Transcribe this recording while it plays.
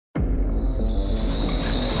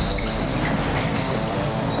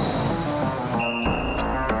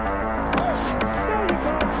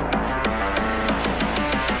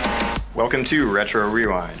Welcome to Retro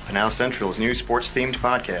Rewind, Pinal Central's new sports-themed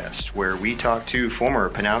podcast, where we talk to former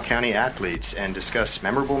Pinal County athletes and discuss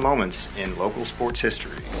memorable moments in local sports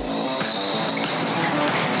history.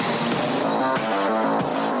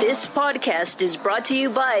 This podcast is brought to you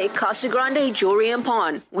by Casa Grande Jewelry and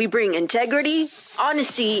Pawn. We bring integrity,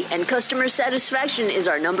 honesty, and customer satisfaction is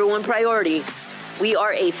our number one priority. We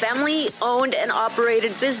are a family-owned and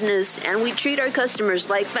operated business, and we treat our customers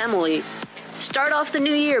like family. Start off the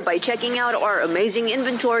new year by checking out our amazing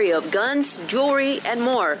inventory of guns, jewelry, and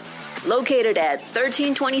more. Located at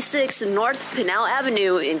 1326 North Pinal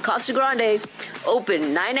Avenue in Casa Grande.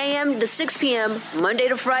 Open 9 a.m. to 6 p.m. Monday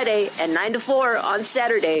to Friday and 9 to 4 on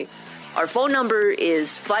Saturday. Our phone number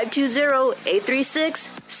is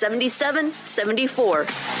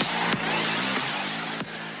 520-836-7774.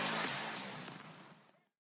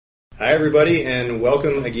 Hi, everybody, and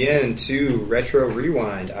welcome again to Retro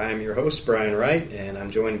Rewind. I'm your host, Brian Wright, and I'm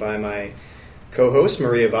joined by my co-host,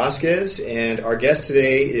 Maria Vasquez, and our guest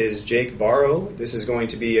today is Jake Barrow. This is going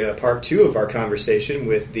to be part two of our conversation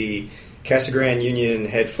with the Casa Grande Union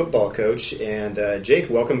head football coach. And Jake,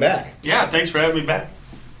 welcome back. Yeah, thanks for having me back.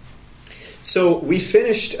 So we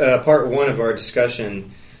finished part one of our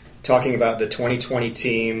discussion talking about the 2020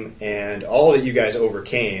 team and all that you guys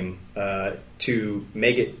overcame to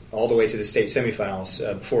make it all the way to the state semifinals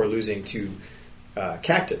before losing to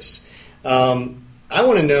Cactus. I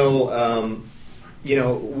want to know,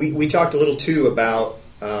 we talked a little too about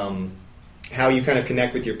how you kind of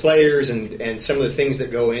connect with your players and some of the things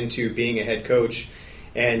that go into being a head coach.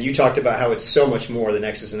 And you talked about how it's so much more than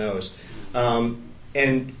X's and O's.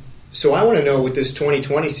 And so I want to know with this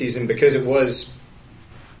 2020 season, because it was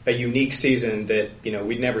a unique season that,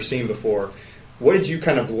 we'd never seen before, what did you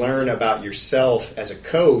kind of learn about yourself as a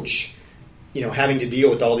coach, having to deal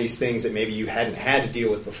with all these things that maybe you hadn't had to deal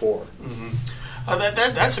with before?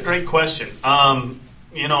 Mm-hmm. That's a great question.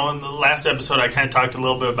 In the last episode, I kind of talked a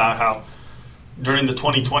little bit about how during the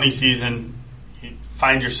 2020 season, you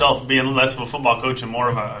find yourself being less of a football coach and more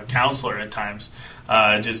of a counselor at times,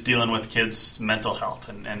 just dealing with kids' mental health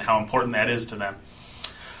and how important that is to them.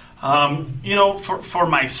 For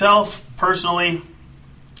myself personally,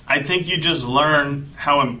 I think you just learn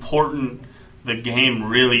how important the game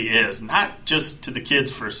really is, not just to the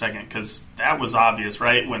kids for a second, because that was obvious,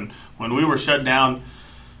 right? When we were shut down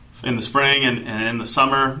in the spring and in the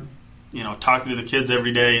summer, talking to the kids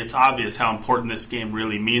every day, it's obvious how important this game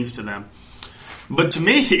really means to them. But to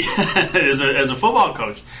me, as a football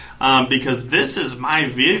coach, because this is my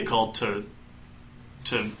vehicle to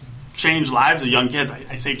change lives of young kids.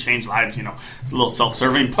 I say change lives, it's a little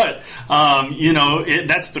self-serving, but,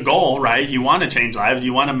 that's the goal, right? You want to change lives.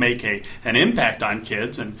 You want to make an impact on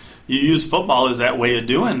kids, and you use football as that way of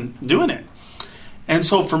doing it. And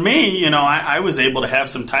so for me, I was able to have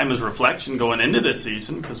some time as reflection going into this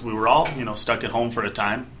season because we were all, stuck at home for a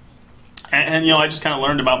time. And I just kind of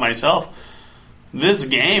learned about myself. This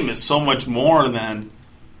game is so much more than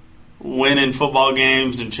winning football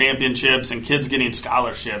games and championships and kids getting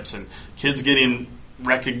scholarships and kids getting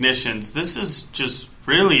recognitions. This is just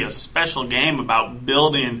really a special game about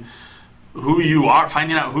building who you are,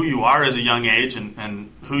 finding out who you are as a young age and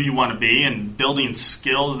who you want to be, and building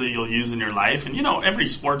skills that you'll use in your life. And, every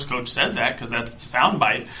sports coach says that because that's the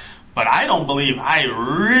soundbite. But I don't believe I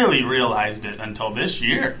really realized it until this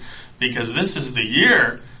year, because this is the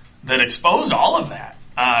year that exposed all of that.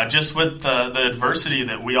 Just with the adversity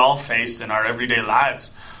that we all faced in our everyday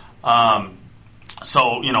lives.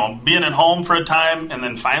 So, being at home for a time and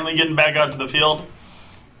then finally getting back out to the field,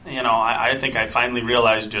 I think I finally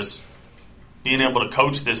realized just being able to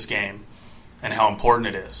coach this game and how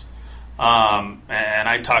important it is. And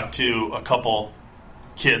I talked to a couple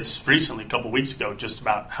kids recently, a couple weeks ago, just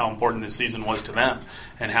about how important this season was to them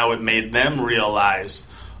and how it made them realize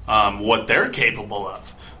what they're capable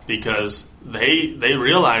of. Because they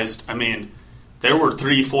realized, there were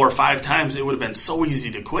 3, 4, 5 times it would have been so easy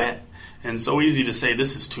to quit and so easy to say,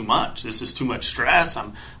 this is too much. This is too much stress.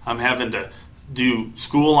 I'm having to do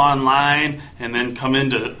school online and then come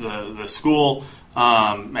into the school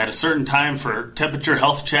at a certain time for temperature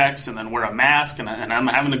health checks and then wear a mask. And I'm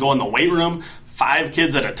having to go in the weight room 5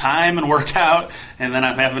 kids at a time and work out. And then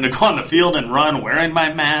I'm having to go on the field and run wearing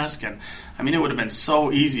my mask. And it would have been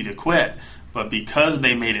so easy to quit. But because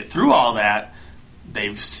they made it through all that,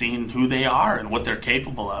 they've seen who they are and what they're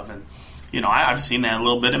capable of. And, I've seen that a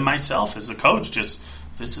little bit in myself as a coach. Just,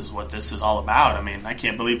 this is what this is all about. I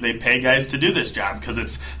can't believe they pay guys to do this job because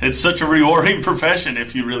it's such a rewarding profession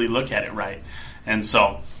if you really look at it right. And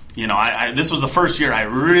so, this was the first year I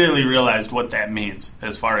really realized what that means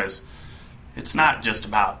as far as it's not just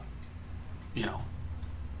about,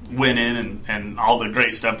 winning and all the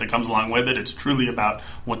great stuff that comes along with it. It's truly about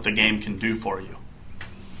what the game can do for you.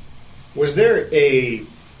 Was there a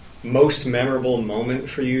most memorable moment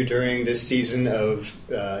for you during this season of,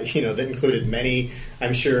 that included many,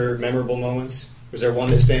 I'm sure, memorable moments? Was there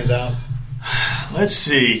one that stands out? Let's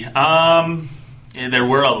see. There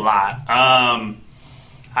were a lot.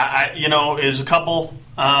 There's a couple.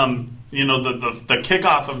 The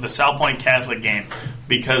kickoff of the South Point Catholic game,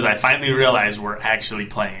 because I finally realized we're actually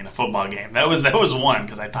playing a football game. That was one,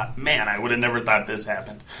 because I thought, man, I would have never thought this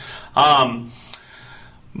happened.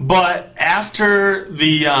 But after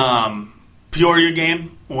the Peoria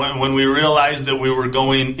game, when we realized that we were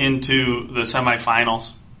going into the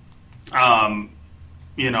semifinals,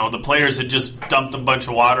 the players had just dumped a bunch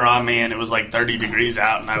of water on me, and it was like 30 degrees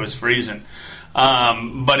out, and I was freezing.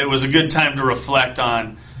 But it was a good time to reflect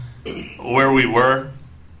on where we were,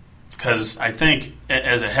 because I think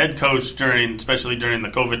as a head coach, especially during the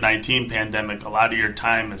COVID-19 pandemic, a lot of your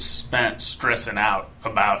time is spent stressing out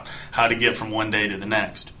about how to get from one day to the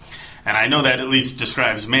next. And I know that at least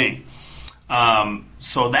describes me.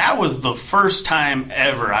 So that was the first time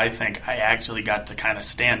ever, I think, I actually got to kind of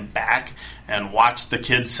stand back and watch the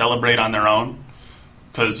kids celebrate on their own.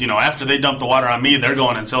 Because, after they dump the water on me, they're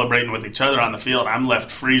going and celebrating with each other on the field. I'm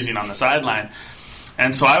left freezing on the sideline.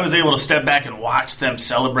 And so I was able to step back and watch them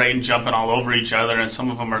celebrating, jumping all over each other, and some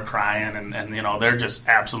of them are crying, and they're just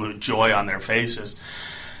absolute joy on their faces.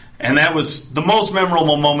 And that was the most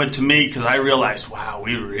memorable moment to me, because I realized, wow,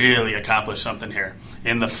 we really accomplished something here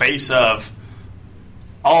in the face of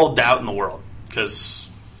all doubt in the world, because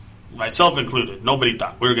myself included, nobody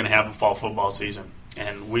thought we were going to have a fall football season.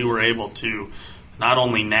 And we were able to not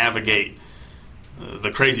only navigate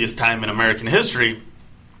the craziest time in American history,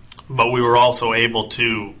 but we were also able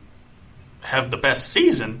to have the best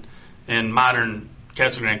season in modern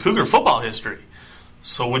Casa Grande Cougar football history.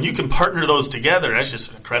 So when you can partner those together, that's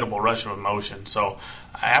just an incredible rush of emotion. So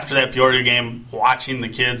after that Peoria game, watching the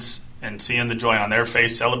kids and seeing the joy on their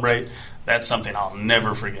face celebrate, that's something I'll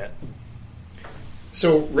never forget.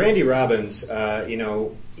 So Randy Robbins,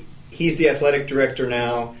 he's the athletic director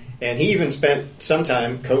now, and he even spent some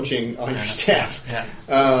time coaching on your staff.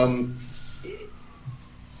 Yeah.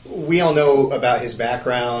 We all know about his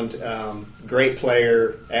background. Great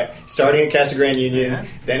player, starting at Casa Grande Union,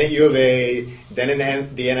 then at U of A, then in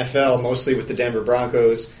the NFL, mostly with the Denver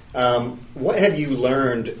Broncos. What have you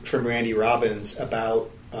learned from Randy Robbins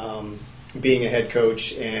about being a head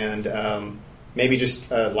coach and maybe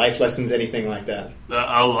just life lessons, anything like that?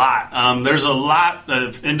 A lot. There's a lot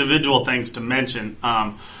of individual things to mention.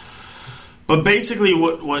 But basically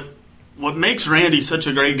what makes Randy such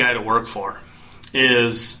a great guy to work for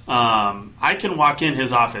is I can walk in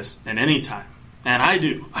his office at any time, and I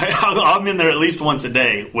do. I'm in there at least once a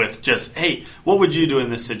day with just, hey, what would you do in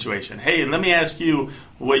this situation? Hey, let me ask you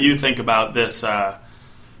what you think about this,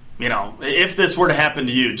 if this were to happen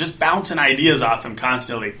to you. Just bouncing ideas off him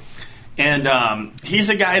constantly. And he's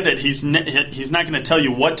a guy that he's not going to tell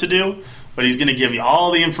you what to do, but he's going to give you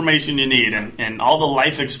all the information you need, and all the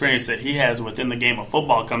life experience that he has within the game of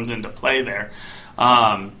football comes into play there.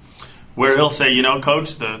 Where he'll say,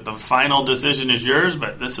 Coach, the final decision is yours,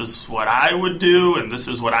 but this is what I would do, and this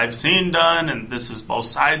is what I've seen done, and this is both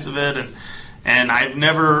sides of it. And I've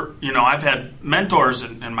never, I've had mentors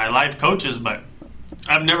in my life, coaches, but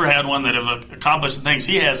I've never had one that have accomplished the things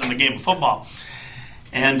he has in the game of football.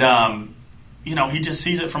 And, he just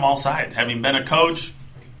sees it from all sides. Having been a coach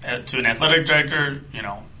to an athletic director,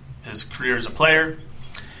 his career as a player,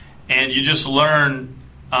 and you just learn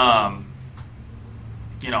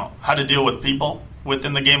how to deal with people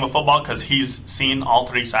within the game of football, because he's seen all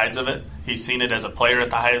three sides of it. He's seen it as a player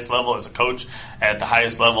at the highest level, as a coach at the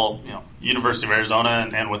highest level, University of Arizona,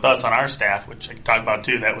 and with us on our staff, which I can talk about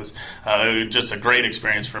too. That was just a great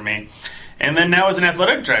experience for me. And then now as an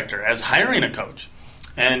athletic director, as hiring a coach.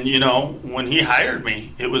 And, when he hired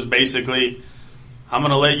me, it was basically, I'm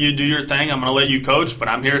going to let you do your thing, I'm going to let you coach, but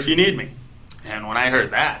I'm here if you need me. And when I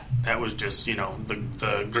heard that was just,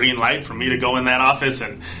 the green light for me to go in that office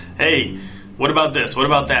and, hey, what about this? What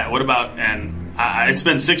about that? What about, and it's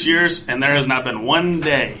been 6 years, and there has not been one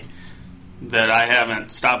day that I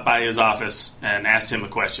haven't stopped by his office and asked him a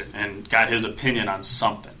question and got his opinion on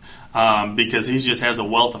something, because he just has a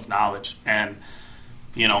wealth of knowledge. And,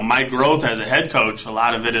 my growth as a head coach, a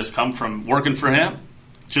lot of it has come from working for him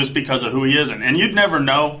just because of who he is. And you'd never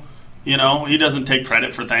know. He doesn't take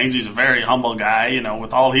credit for things. He's a very humble guy.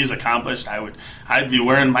 With all he's accomplished, I'd be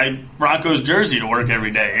wearing my Broncos jersey to work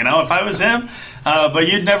every day. If I was him. But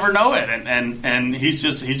you'd never know it. And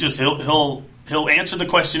he'll answer the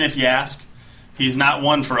question if you ask. He's not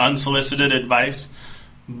one for unsolicited advice.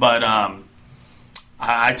 But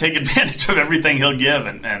I take advantage of everything he'll give.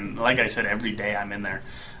 And like I said, every day I'm in there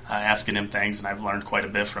asking him things, and I've learned quite a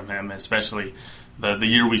bit from him, especially the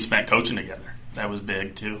year we spent coaching together. That was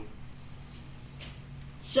big, too.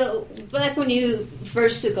 So, back when you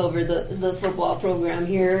first took over the football program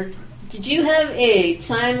here, did you have a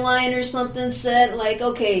timeline or something set? Like,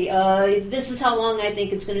 okay, this is how long I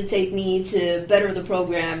think it's going to take me to better the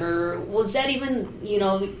program, or was that even,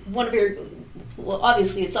 one of your? Well,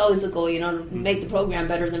 obviously, it's always a goal, to make the program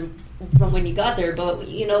better than from when you got there. But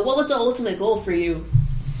what was the ultimate goal for you?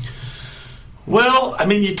 Well, I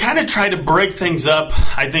mean, you kind of try to break things up,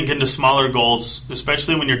 I think, into smaller goals,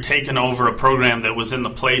 especially when you're taking over a program that was in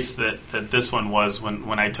the place that this one was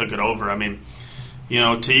when I took it over. I mean,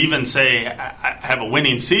 to even say I have a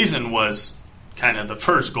winning season was kind of the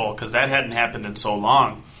first goal, because that hadn't happened in so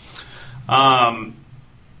long.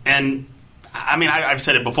 And, I mean, I've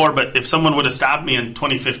said it before, but if someone would have stopped me in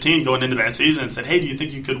 2015 going into that season and said, hey, do you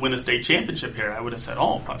think you could win a state championship here? I would have said,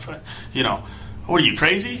 what are you,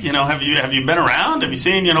 crazy? Have you been around? Have you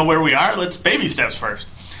seen, where we are? Let's baby steps first.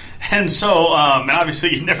 And so, and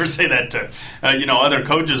obviously you never say that to, other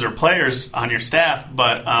coaches or players on your staff,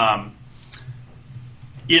 but,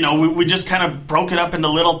 we just kind of broke it up into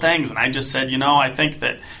little things. And I just said, I think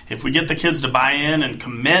that if we get the kids to buy in and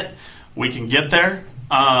commit, we can get there.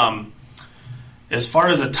 As far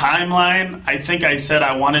as a timeline, I think I said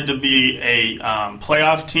I wanted to be a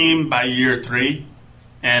playoff team by year 3.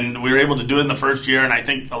 And we were able to do it in the first year, and I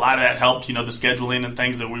think a lot of that helped, the scheduling and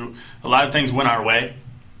things a lot of things went our way.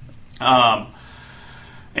 And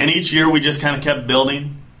each year we just kind of kept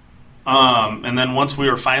building. And then once we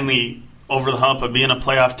were finally over the hump of being a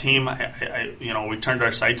playoff team, we turned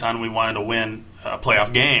our sights on. We wanted to win a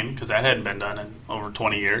playoff game, because that hadn't been done in over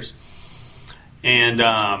 20 years. And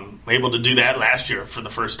able to do that last year for the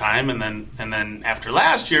first time. And then after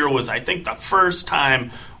last year was, I think, the first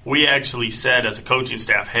time we actually said as a coaching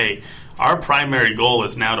staff, hey, our primary goal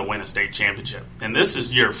is now to win a state championship. And this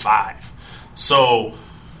is year 5. So,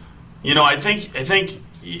 I think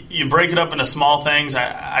you break it up into small things.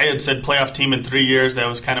 I had said playoff team in 3 years. That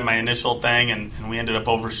was kind of my initial thing, and we ended up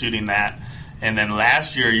overshooting that. And then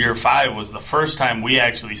last year, year 5, was the first time we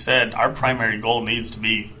actually said our primary goal needs to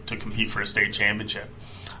be to compete for a state championship.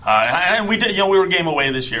 And we did. We were a game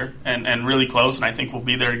away this year, and really close, and I think we'll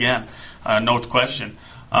be there again, no question.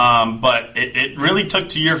 But it really took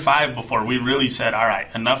to year 5 before we really said, all right,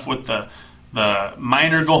 enough with the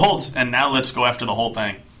minor goals, and now let's go after the whole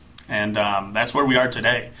thing. And that's where we are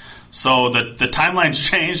today. So the timeline's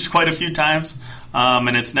changed quite a few times,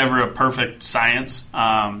 and it's never a perfect science.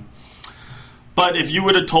 But if you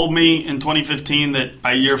would have told me in 2015 that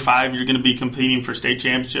by year 5 you're going to be competing for state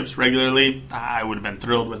championships regularly, I would have been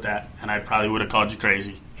thrilled with that, and I probably would have called you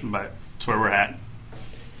crazy. But that's where we're at.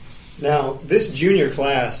 Now, this junior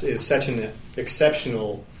class is such an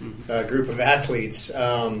exceptional group of athletes.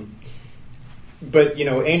 But,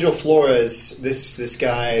 Angel Flores, this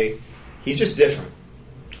guy, he's just different.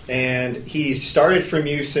 And he's started from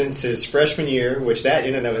you since his freshman year, which that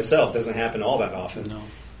in and of itself doesn't happen all that often. No.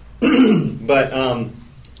 But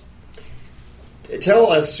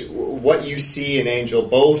tell us what you see in Angel,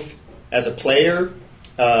 both as a player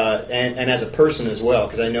and as a person as well,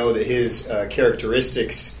 because I know that his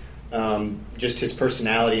characteristics, just his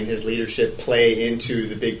personality and his leadership, play into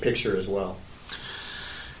the big picture as well.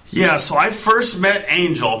 Yeah, so I first met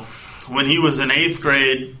Angel when he was in 8th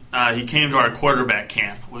grade. He came to our quarterback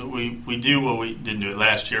camp. We do, well, we didn't do it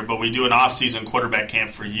last year, but we do an off-season quarterback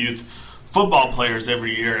camp for youth football players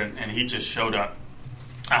every year, and he just showed up.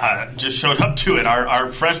 To it. Our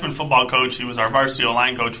freshman football coach, he was our varsity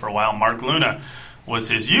O-line coach for a while, Mark Luna, was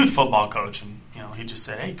his youth football coach. And, he just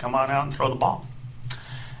said, hey, come on out and throw the ball.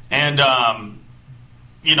 And,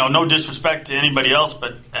 no disrespect to anybody else,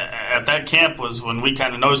 but at that camp was when we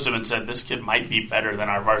kind of noticed him and said, this kid might be better than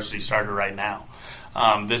our varsity starter right now.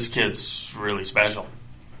 This kid's really special.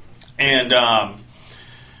 And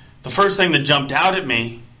the first thing that jumped out at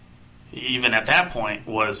me, even at that point,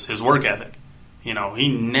 was his work ethic. He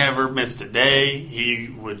never missed a day. He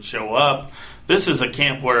would show up. This is a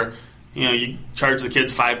camp where, you charge the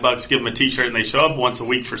kids $5, give them a T-shirt, and they show up once a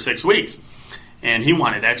week for 6 weeks. And he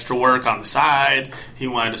wanted extra work on the side. He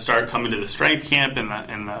wanted to start coming to the strength camp in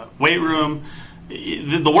the weight room.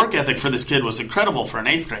 The work ethic for this kid was incredible for an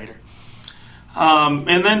 8th grader.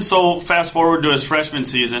 And then, so fast forward to his freshman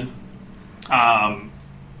season.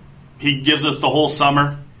 He gives us the whole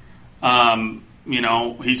summer.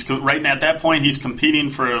 He's right at that point, he's competing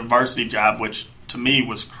for a varsity job, which to me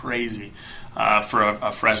was crazy for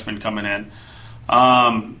a freshman coming in.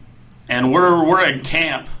 And we're at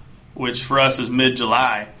camp which for us is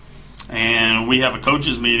mid-July, and we have a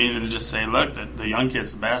coaches meeting and just say, look, the young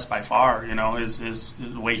kid's the best by far. His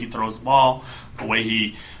the way he throws the ball, the way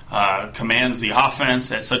he commands the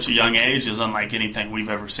offense at such a young age is unlike anything we've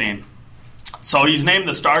ever seen. So he's named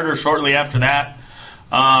the starter shortly after that.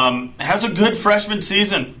 Has a good freshman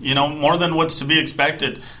season, more than what's to be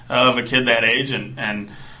expected of a kid that age, and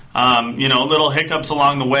little hiccups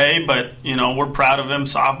along the way, but we're proud of him.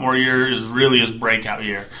 Sophomore year is really his breakout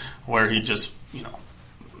year, where he just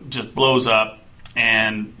blows up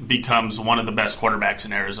and becomes one of the best quarterbacks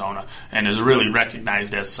in Arizona, and is really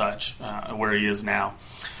recognized as such where he is now.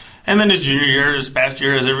 And then his junior year, his past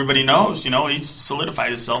year, as everybody knows, he solidified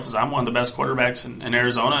himself as I'm one of the best quarterbacks in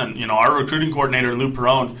Arizona. And, our recruiting coordinator, Lou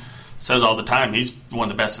Perrone, says all the time he's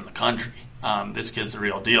one of the best in the country. This kid's the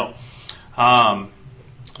real deal.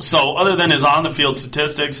 So other than his on-the-field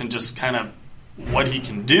statistics and just kind of what he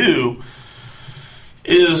can do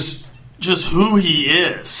is just who he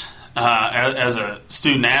is as a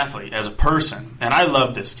student-athlete, as a person. And I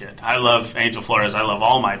love this kid. I love Angel Flores. I love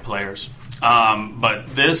all my players.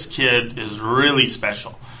 But this kid is really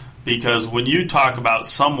special because when you talk about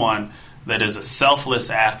someone that is a selfless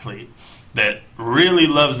athlete that really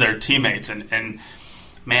loves their teammates and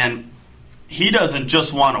man, he doesn't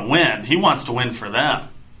just want to win. He wants to win for them.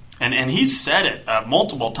 And he's said it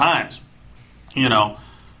multiple times.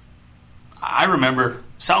 I remember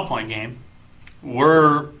South Point game.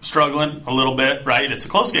 We're struggling a little bit, right? It's a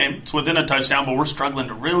close game. It's within a touchdown, but we're struggling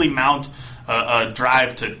to really mount a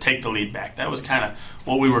drive to take the lead back. That was kind of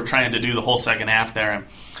what we were trying to do the whole second half there.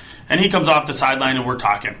 And he comes off the sideline and we're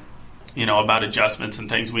talking, about adjustments and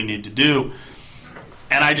things we need to do.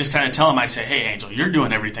 And I just kind of tell him, I say, hey, Angel, you're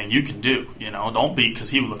doing everything you can do. Don't be, because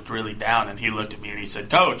he looked really down. And he looked at me and he said,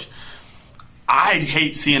 Coach, I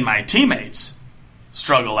hate seeing my teammates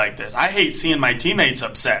struggle like this. I hate seeing my teammates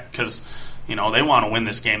upset because, they want to win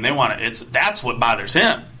this game. That's what bothers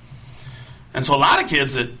him. And so a lot of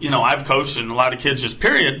kids that, I've coached and a lot of kids just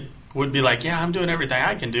period would be like, yeah, I'm doing everything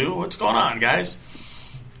I can do. What's going on, guys?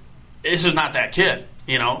 This is not that kid.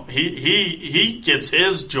 He gets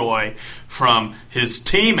his joy from his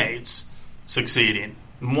teammates succeeding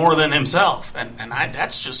more than himself. And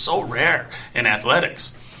that's just so rare in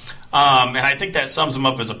athletics. And I think that sums him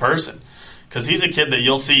up as a person. Because he's a kid that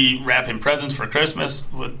you'll see wrapping presents for Christmas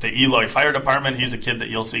with the Eloy Fire Department. He's a kid that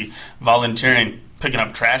you'll see volunteering, picking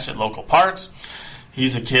up trash at local parks.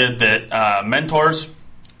 He's a kid that mentors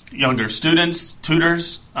younger students,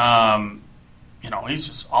 tutors. He's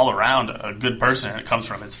just all around a good person, and it comes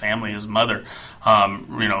from his family. His mother,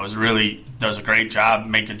 is really does a great job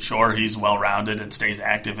making sure he's well-rounded and stays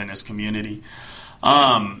active in his community.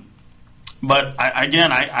 But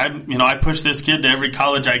I push this kid to every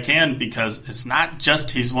college I can because it's not just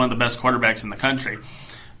he's one of the best quarterbacks in the country.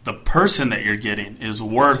 The person that you're getting is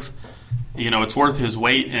worth, it's worth his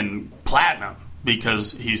weight in platinum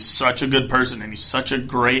because he's such a good person and he's such a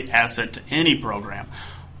great asset to any program.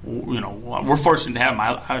 We're fortunate to have him.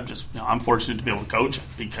 I'm fortunate to be able to coach him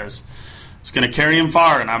because it's going to carry him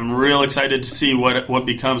far, and I'm real excited to see what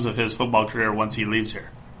becomes of his football career once he leaves here.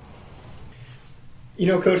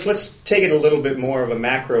 Coach, let's take it a little bit more of a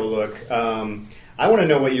macro look. I want to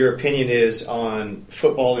know what your opinion is on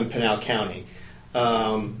football in Pinal County.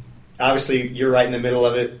 Obviously, you're right in the middle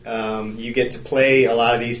of it. You get to play a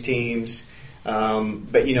lot of these teams.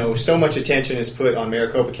 But, so much attention is put on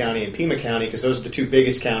Maricopa County and Pima County because those are the two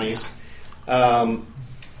biggest counties. But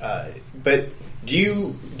do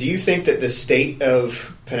you think that the state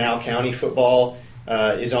of Pinal County football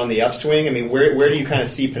is on the upswing? I mean, where do you kind of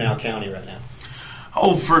see Pinal County right now?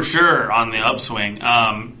 Oh, for sure, on the upswing.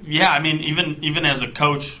 Even as a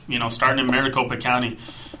coach, starting in Maricopa County,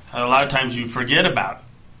 a lot of times you forget about,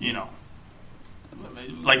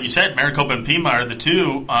 like you said, Maricopa and Pima are the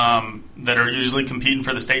two that are usually competing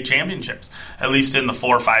for the state championships, at least in the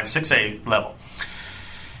 4, 5, 6A level.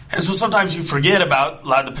 And so sometimes you forget about a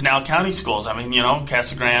lot of the Pinal County schools. I mean,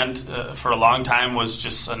 Casa Grande for a long time was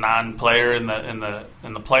just a non-player in the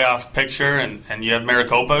playoff picture, and you have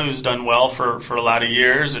Maricopa who's done well for a lot of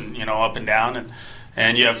years, and up and down,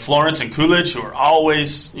 and you have Florence and Coolidge who are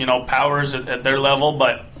always powers at their level,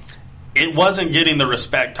 but it wasn't getting the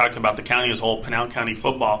respect. Talking about the county as a whole, Pinal County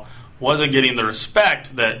football wasn't getting the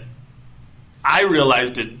respect that I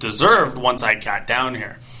realized it deserved once I got down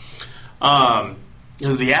here.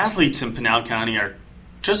 Because the athletes in Pinal County are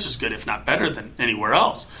just as good, if not better, than anywhere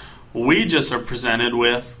else. We just are presented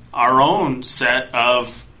with our own set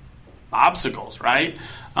of obstacles, right?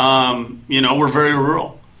 We're very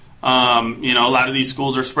rural. A lot of these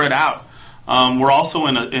schools are spread out. We're also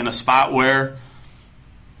in a spot where,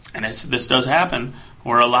 and this does happen,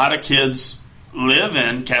 where a lot of kids live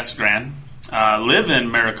in Casa Grande, live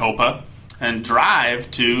in Maricopa, and drive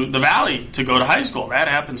to the Valley to go to high school. That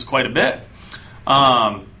happens quite a bit.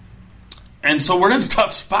 And so we're in a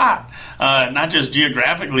tough spot, not just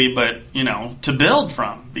geographically, but, to build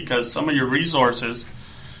from, because some of your resources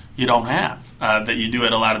you don't have that you do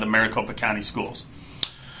at a lot of the Maricopa County schools.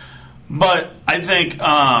 But I think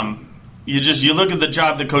you look at the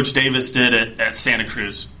job that Coach Davis did at Santa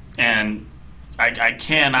Cruz, and I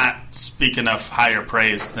cannot speak enough higher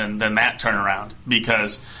praise than that turnaround,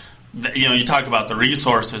 because you talk about the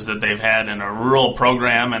resources that they've had in a rural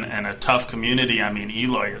program and a tough community. I mean,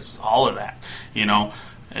 Eloy is all of that.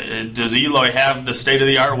 Does Eloy have the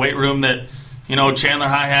state-of-the-art weight room that Chandler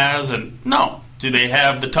High has? And no. Do they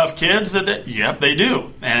have the tough kids? Yep, they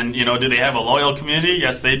do. And do they have a loyal community?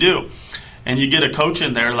 Yes, they do. And you get a coach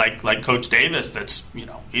in there like Coach Davis that's,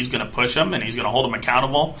 he's going to push them and he's going to hold them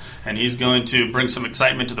accountable and he's going to bring some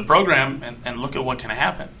excitement to the program, and look at what can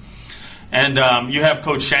happen. And you have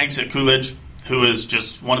Coach Shanks at Coolidge, who is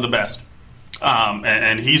just one of the best.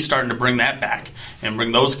 And he's starting to bring that back and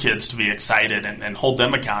bring those kids to be excited and hold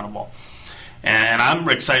them accountable. And I'm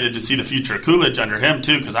excited to see the future of Coolidge under him,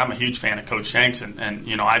 too, because I'm a huge fan of Coach Shanks. And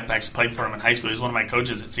I actually played for him in high school. He was one of my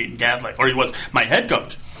coaches at Seton Catholic, or he was my head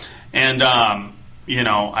coach. And,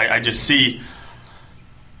 I just see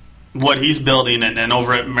what he's building. And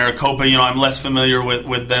over at Maricopa, I'm less familiar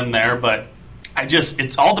with them there. But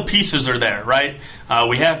it's all the pieces are there, right?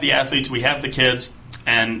 We have the athletes, we have the kids.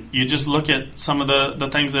 And you just look at some of the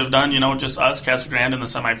things they've done, just us, Casa Grande in the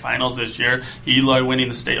semifinals this year, Eloy winning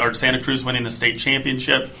the state, or Santa Cruz winning the state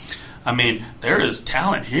championship. I mean, there is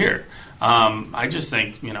talent here. I just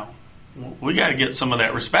think, we got to get some of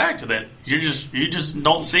that respect that you just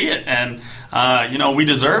don't see it, and we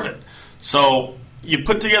deserve it. So you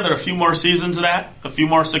put together a few more seasons of that, a few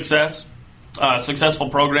more successful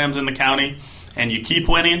programs in the county, and you keep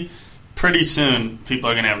winning. Pretty soon, people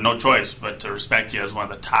are going to have no choice but to respect you as one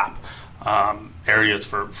of the top areas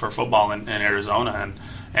for football in Arizona.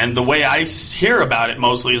 And the way I hear about it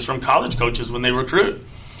mostly is from college coaches when they recruit.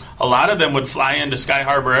 A lot of them would fly into Sky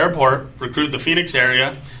Harbor Airport, recruit the Phoenix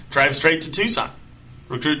area, drive straight to Tucson,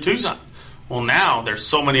 recruit Tucson. Well, now there's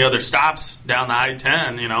so many other stops down the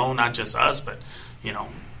I-10, not just us, but,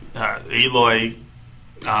 Eloy,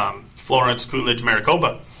 Florence, Coolidge,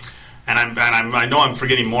 Maricopa. And I know I'm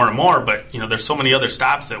forgetting more and more, but there's so many other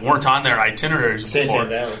stops that weren't on their itineraries before.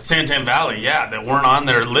 Santan Valley, yeah, that weren't on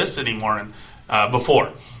their list anymore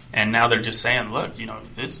before. And now they're just saying, look,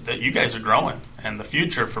 it's that you guys are growing, and the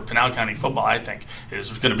future for Pinal County football, I think,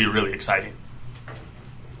 is going to be really exciting.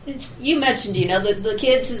 You mentioned, the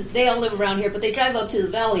kids, they all live around here, but they drive up to the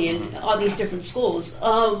Valley and all these different schools.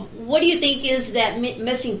 What do you think is that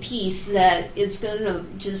missing piece that is going to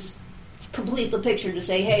just complete the picture to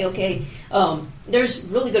say, hey, okay, there's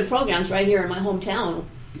really good programs right here in my hometown?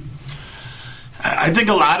 I think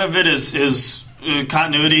a lot of it is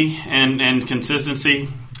continuity and consistency.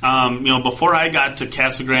 Before I got to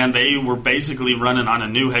Casa Grande, they were basically running on a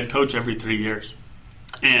new head coach every 3 years.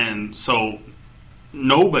 And so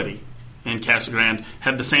nobody in Casa Grande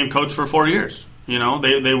had the same coach for 4 years.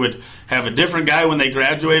 They would have a different guy when they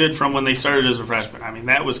graduated from when they started as a freshman. I mean,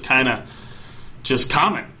 that was kind of just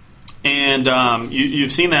common. And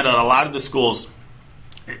you've seen that at a lot of the schools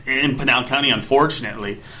in Pinal County,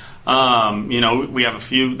 unfortunately. We have a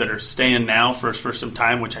few that are staying now for some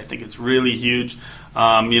time, which I think is really huge.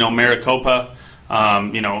 Maricopa,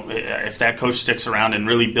 if that coach sticks around and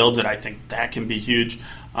really builds it, I think that can be huge.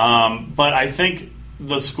 But I think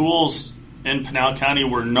the schools in Pinal County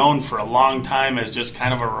were known for a long time as just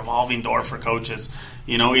kind of a revolving door for coaches.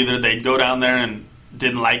 Either they'd go down there and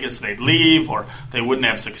didn't like us, they'd leave, or they wouldn't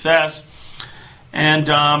have success. And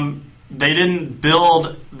they didn't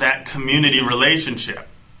build that community relationship.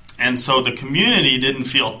 And so the community didn't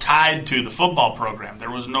feel tied to the football program. There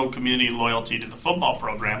was no community loyalty to the football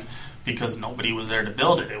program because nobody was there to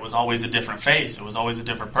build it. It was always a different face. It was always a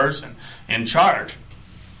different person in charge.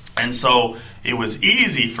 And so it was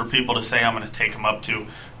easy for people to say, I'm going to take them up to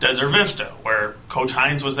Desert Vista, where Coach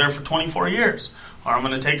Hines was there for 24 years. Or I'm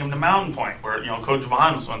going to take them to Mountain Point, where Coach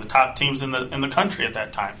Vaughn was one of the top teams in the country at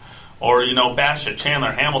that time. Or Bassett,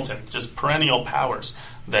 Chandler, Hamilton, just perennial powers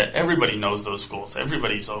that everybody knows those schools.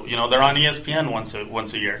 Everybody, so they're on ESPN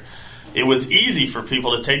once a year. It was easy for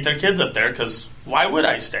people to take their kids up there because why would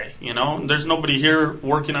I stay? There's nobody here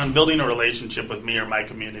working on building a relationship with me or my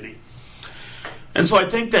community. And so I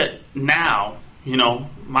think that now,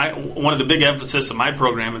 one of the big emphasis of my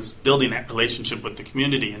program is building that relationship with the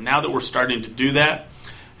community. And now that we're starting to do that,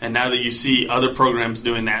 and now that you see other programs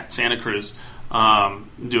doing that, Santa Cruz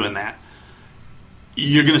doing that,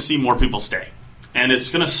 you're going to see more people stay. And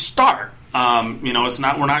it's going to start.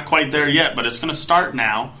 We're not quite there yet, but it's going to start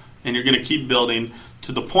now, and you're going to keep building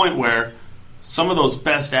to the point where some of those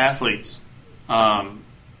best athletes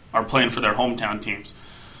are playing for their hometown teams.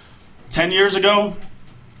 10 years ago,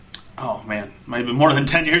 maybe more than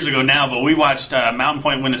 10 years ago now, but we watched Mountain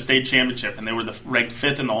Point win a state championship, and they were ranked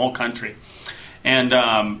 5th in the whole country. And,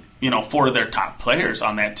 4 of their top players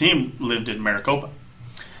on that team lived in Maricopa.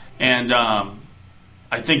 And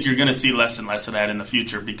I think you're going to see less and less of that in the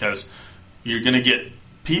future because you're going to get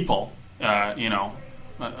people,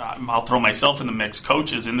 I'll throw myself in the mix,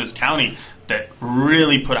 coaches in this county that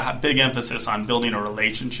really put a big emphasis on building a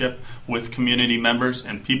relationship with community members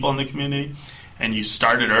and people in the community. And you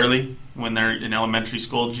start it early when they're in elementary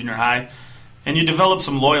school, junior high, and you develop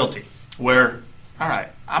some loyalty where, all right,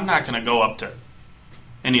 I'm not going to go up to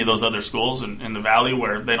any of those other schools in the valley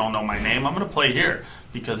where they don't know my name. I'm going to play here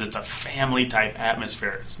because it's a family-type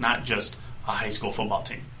atmosphere. It's not just a high school football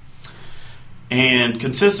team. And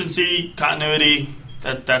consistency, continuity,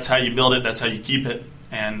 that's how you build it. That's how you keep it.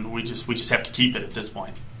 And we just have to keep it at this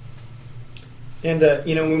point. And,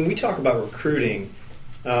 when we talk about recruiting,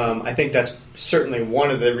 I think that's certainly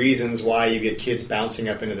one of the reasons why you get kids bouncing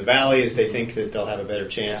up into the valley is they think that they'll have a better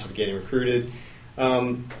chance of getting recruited.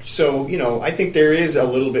 I think there is a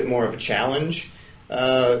little bit more of a challenge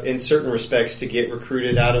in certain respects to get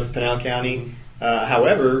recruited out of Pinal County.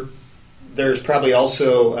 However, there's probably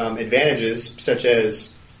also advantages such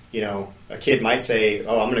as, a kid might say,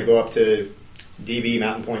 I'm going to go up to DV,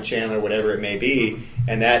 Mountain Point, Chandler, whatever it may be,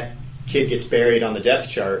 and that kid gets buried on the depth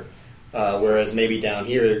chart, whereas maybe down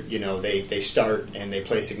here, they start and they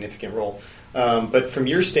play a significant role. But from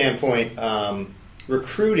your standpoint,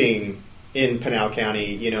 recruiting in Pinal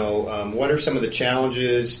County, what are some of the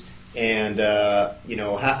challenges, and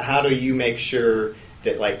how do you make sure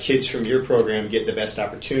that kids from your program get the best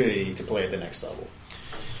opportunity to play at the next level?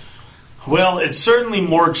 Well, it's certainly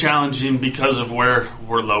more challenging because of where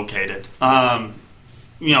we're located. I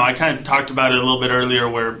kind of talked about it a little bit earlier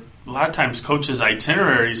where a lot of times coaches'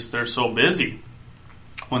 itineraries, they're so busy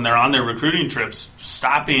when they're on their recruiting trips,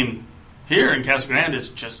 stopping here in Casa Grande is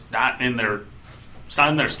just not in their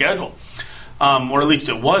schedule, or at least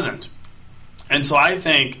it wasn't. And so I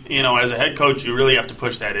think, as a head coach, you really have to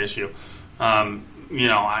push that issue. I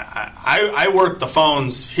work the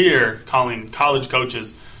phones here calling college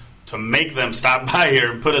coaches to make them stop by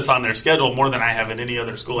here and put us on their schedule more than I have at any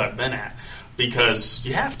other school I've been at because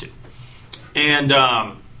you have to. And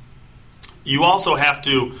you also have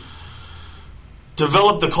to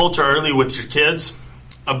develop the culture early with your kids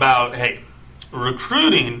about, hey,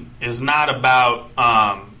 recruiting is not about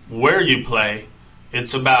where you play.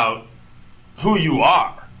 It's about who you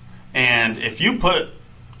are. And if you put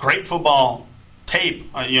great football tape,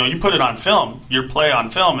 you put it on film, your play on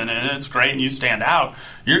film, and it's great and you stand out,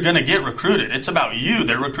 you're going to get recruited. It's about you.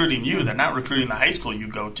 They're recruiting you. They're not recruiting the high school you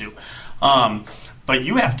go to. But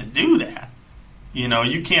you have to do that.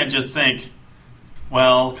 You can't just think,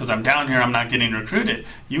 well, because I'm down here, I'm not getting recruited.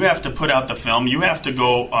 You have to put out the film. You have to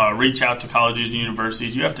go reach out to colleges and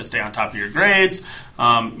universities. You have to stay on top of your grades.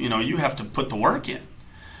 You have to put the work in.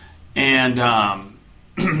 And,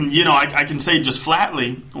 I can say just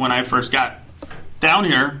flatly, when I first got down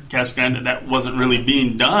here, Casa Grande, that wasn't really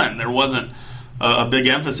being done. There wasn't a big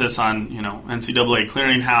emphasis on, NCAA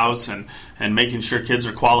clearinghouse and making sure kids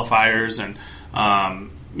are qualifiers and,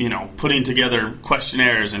 putting together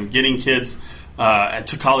questionnaires and getting kids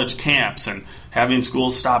to college camps and having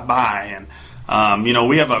schools stop by. And,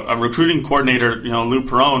 we have a recruiting coordinator, Lou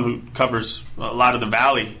Perrone, who covers a lot of the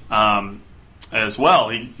Valley as well.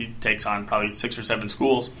 He takes on probably 6 or 7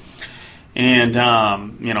 schools. And,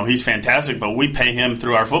 he's fantastic, but we pay him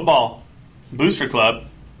through our football booster club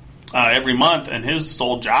every month, and his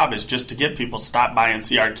sole job is just to get people to stop by and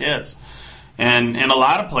see our kids. And in a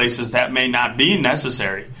lot of places, that may not be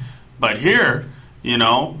necessary. But here,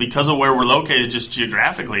 because of where we're located just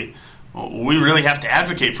geographically, we really have to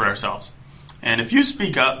advocate for ourselves. And if you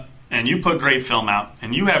speak up and you put great film out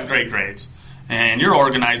and you have great grades and you're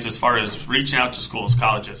organized as far as reaching out to schools,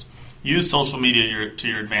 colleges, use social media to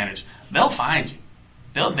your advantage, they'll find you.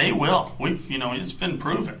 They will. It's been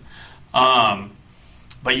proven.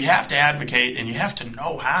 But you have to advocate and you have to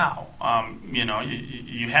know how.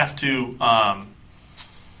 You have to.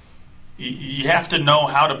 You have to know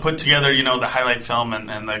how to put together, the highlight film and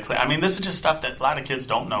the. This is just stuff that a lot of kids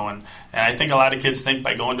don't know, and I think a lot of kids think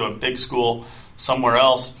by going to a big school somewhere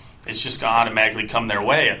else, it's just going to automatically come their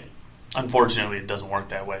way. And unfortunately, it doesn't work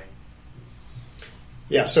that way.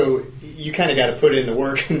 Yeah, so you kind of got to put in the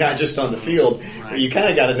work, not just on the field, right, but you kind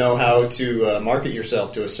of got to know how to market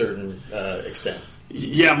yourself to a certain extent.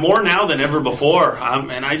 Yeah, more now than ever before.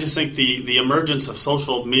 And I just think the emergence of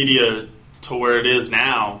social media to where it is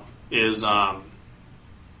now is not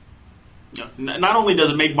only does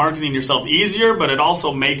it make marketing yourself easier, but it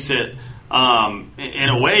also makes it, in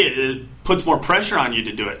a way, it puts more pressure on you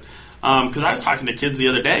to do it. Because I was talking to kids the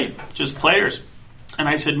other day, just players, and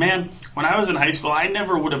I said, man, when I was in high school, I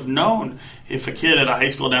never would have known if a kid at a high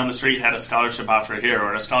school down the street had a scholarship offer here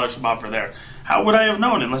or a scholarship offer there. How would I have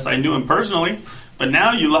known unless I knew him personally? But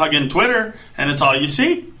now you log in Twitter, and it's all you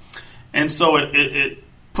see. And so it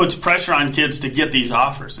puts pressure on kids to get these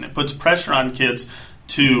offers, and it puts pressure on kids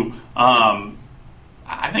to,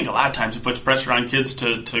 I think a lot of times it puts pressure on kids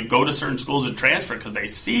to go to certain schools and transfer because they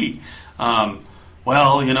see,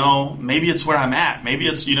 well, maybe it's where I'm at. Maybe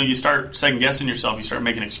it's, you start second-guessing yourself. You start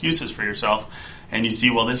making excuses for yourself, and you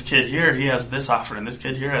see, well, this kid here, he has this offer, and this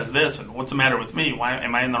kid here has this, and what's the matter with me? Why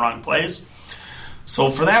am I in the wrong place?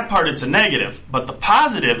 So for that part, it's a negative. But the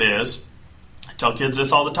positive is, I tell kids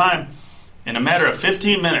this all the time, in a matter of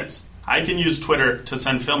 15 minutes, I can use Twitter to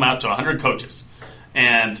send film out to 100 coaches.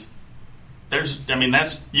 And you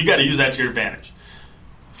got to use that to your advantage.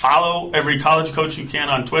 Follow every college coach you can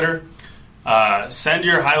on Twitter. Send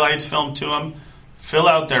your highlights film to them. Fill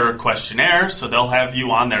out their questionnaire so they'll have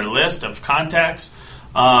you on their list of contacts.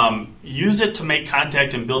 Use it to make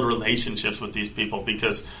contact and build relationships with these people,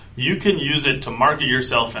 because you can use it to market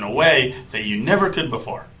yourself in a way that you never could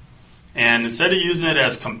before. And instead of using it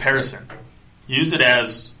as comparison, use it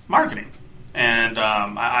as marketing. And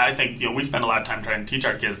I think we spend a lot of time trying to teach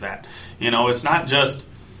our kids that. It's not just,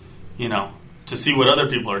 to see what other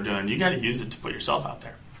people are doing. You got to use it to put yourself out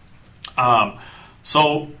there.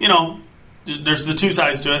 There's the two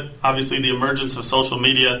sides to it. Obviously, the emergence of social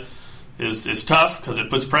media is tough because it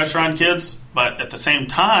puts pressure on kids, but at the same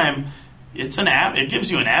time, it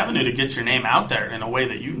gives you an avenue to get your name out there in a way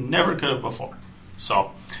that you never could have before.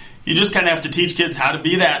 So you just kind of have to teach kids how to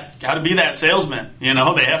be that salesman. They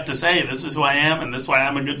have to say, this is who I am, and this is why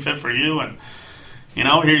I'm a good fit for you, and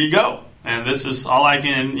here you go. And this is all I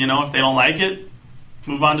can. If they don't like it,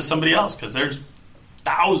 move on to somebody else, because there's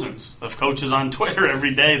thousands of coaches on Twitter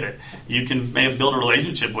every day that you can maybe build a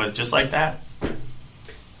relationship with just like that.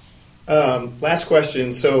 Last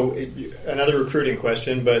question. So another recruiting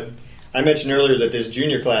question, but I mentioned earlier that this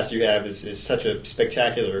junior class you have is such a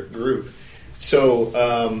spectacular group.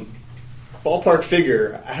 So ballpark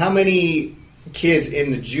figure, how many kids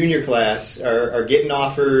in the junior class are getting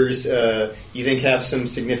offers you think have some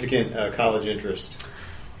significant college interest?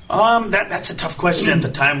 That's a tough question at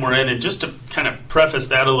the time we're in. And just to kind of preface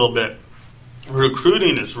that a little bit,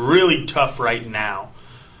 recruiting is really tough right now.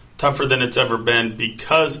 Tougher than it's ever been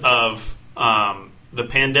because of the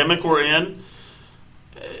pandemic we're in.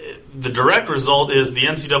 The direct result is the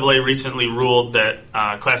NCAA recently ruled that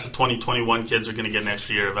class of 2021 kids are going to get an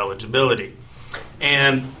extra year of eligibility.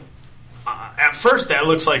 And at first that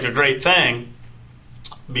looks like a great thing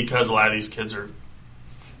because a lot of these kids are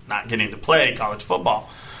not getting to play college football.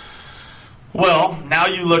 Well, now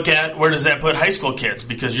you look at where does that put high school kids,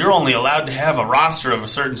 because you're only allowed to have a roster of a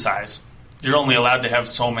certain size. You're only allowed to have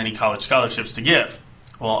so many college scholarships to give.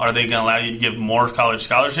 Well, are they going to allow you to give more college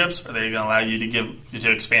scholarships? Are they going to allow you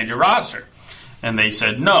to expand your roster? And they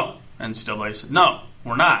said no. NCAA said no,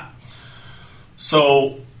 we're not.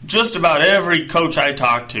 So just about every coach I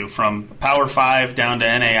talk to, from Power 5 down to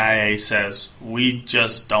NAIA, says we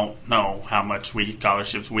just don't know how much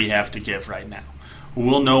scholarships we have to give right now.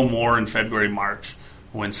 We'll know more in February, March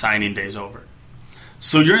when signing day's over.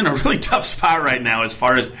 So you're in a really tough spot right now as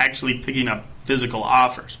far as actually picking up physical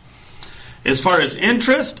offers. As far as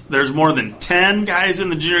interest, there's more than 10 guys in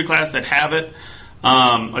the junior class that have it.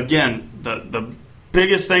 Again, the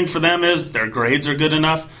biggest thing for them is their grades are good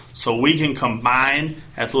enough, so we can combine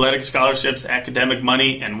athletic scholarships, academic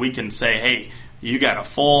money, and we can say, hey, you got a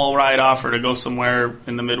full ride offer to go somewhere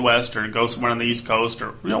in the Midwest or go somewhere on the East Coast or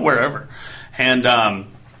wherever. And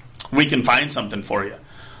we can find something for you.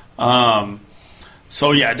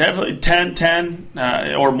 So, yeah, definitely 10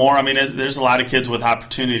 or more. I mean, there's a lot of kids with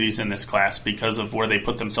opportunities in this class because of where they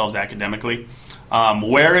put themselves academically.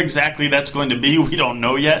 Where exactly that's going to be, we don't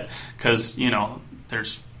know yet because,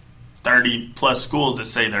 there's 30-plus schools that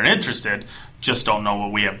say they're interested, just don't know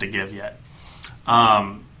what we have to give yet.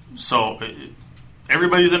 So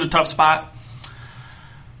everybody's in a tough spot.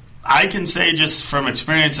 I can say just from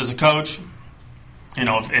experience as a coach,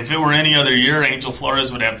 if it were any other year, Angel Flores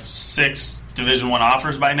would have 6 Division I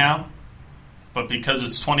offers by now. But because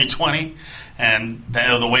it's 2020 and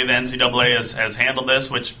the way the NCAA has handled this,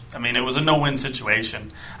 which, I mean, it was a no-win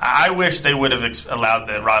situation. I wish they would have allowed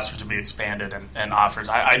the roster to be expanded and offers.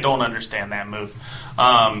 I don't understand that move,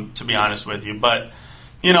 to be honest with you. But,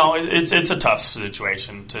 you know, it's a tough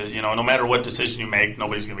situation. No matter what decision you make,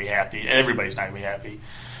 nobody's going to be happy. Everybody's not going to be happy.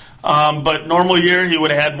 But normal year, he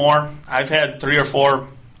would have had more. I've had 3 or 4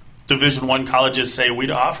 Division I colleges say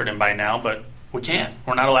we'd offered him by now, but we can't.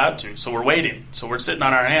 We're not allowed to. So we're waiting. So we're sitting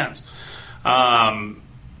on our hands.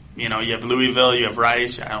 You have Louisville, you have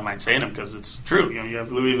Rice. I don't mind saying them because it's true. You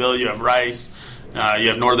have Louisville, you have Rice, you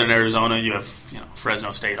have Northern Arizona, you have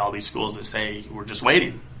Fresno State, all these schools that say we're just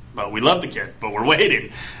waiting. But we love the kid, but we're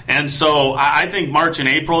waiting. And so I think March and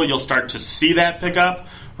April you'll start to see that pick up.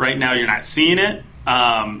 Right now you're not seeing it.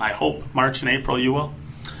 I hope March and April you will.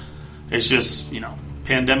 It's just,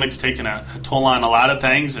 pandemic's taking a toll on a lot of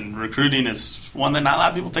things, and recruiting is one that not a lot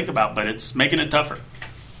of people think about, but it's making it tougher.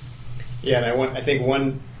 Yeah, and I think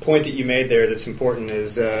one point that you made there that's important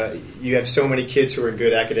is you have so many kids who are in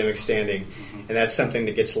good academic standing, and that's something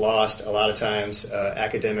that gets lost a lot of times.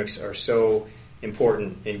 Academics are so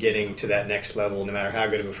important in getting to that next level, no matter how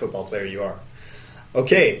good of a football player you are.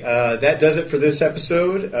 Okay, that does it for this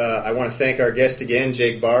episode. I want to thank our guest again,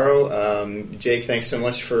 Jake Barrow. Jake, thanks so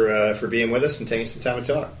much for being with us and taking some time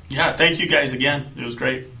to talk. Yeah, thank you guys again. It was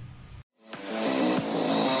great.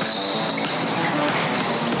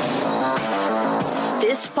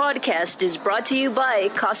 This podcast is brought to you by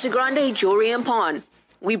Casa Grande Jewelry and Pawn.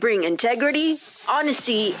 We bring integrity,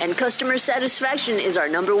 honesty, and customer satisfaction is our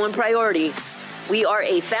number one priority. We are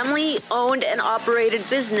a family-owned and operated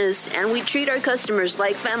business, and we treat our customers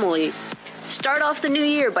like family. Start off the new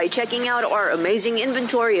year by checking out our amazing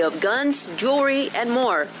inventory of guns, jewelry, and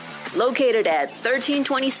more. Located at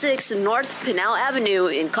 1326 North Pinal Avenue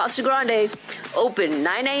in Casa Grande. Open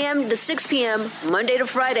 9 a.m. to 6 p.m. Monday to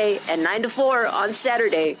Friday and 9 to 4 on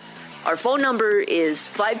Saturday. Our phone number is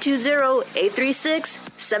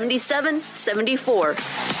 520-836-7774.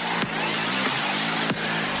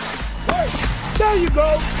 There you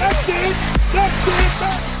go. That's it.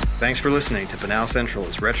 Thanks for listening to Pinal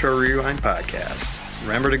Central's Retro Rewind podcast.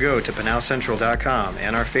 Remember to go to PinalCentral.com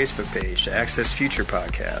and our Facebook page to access future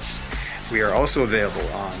podcasts. We are also available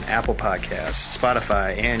on Apple Podcasts,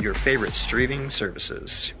 Spotify, and your favorite streaming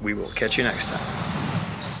services. We will catch you next time.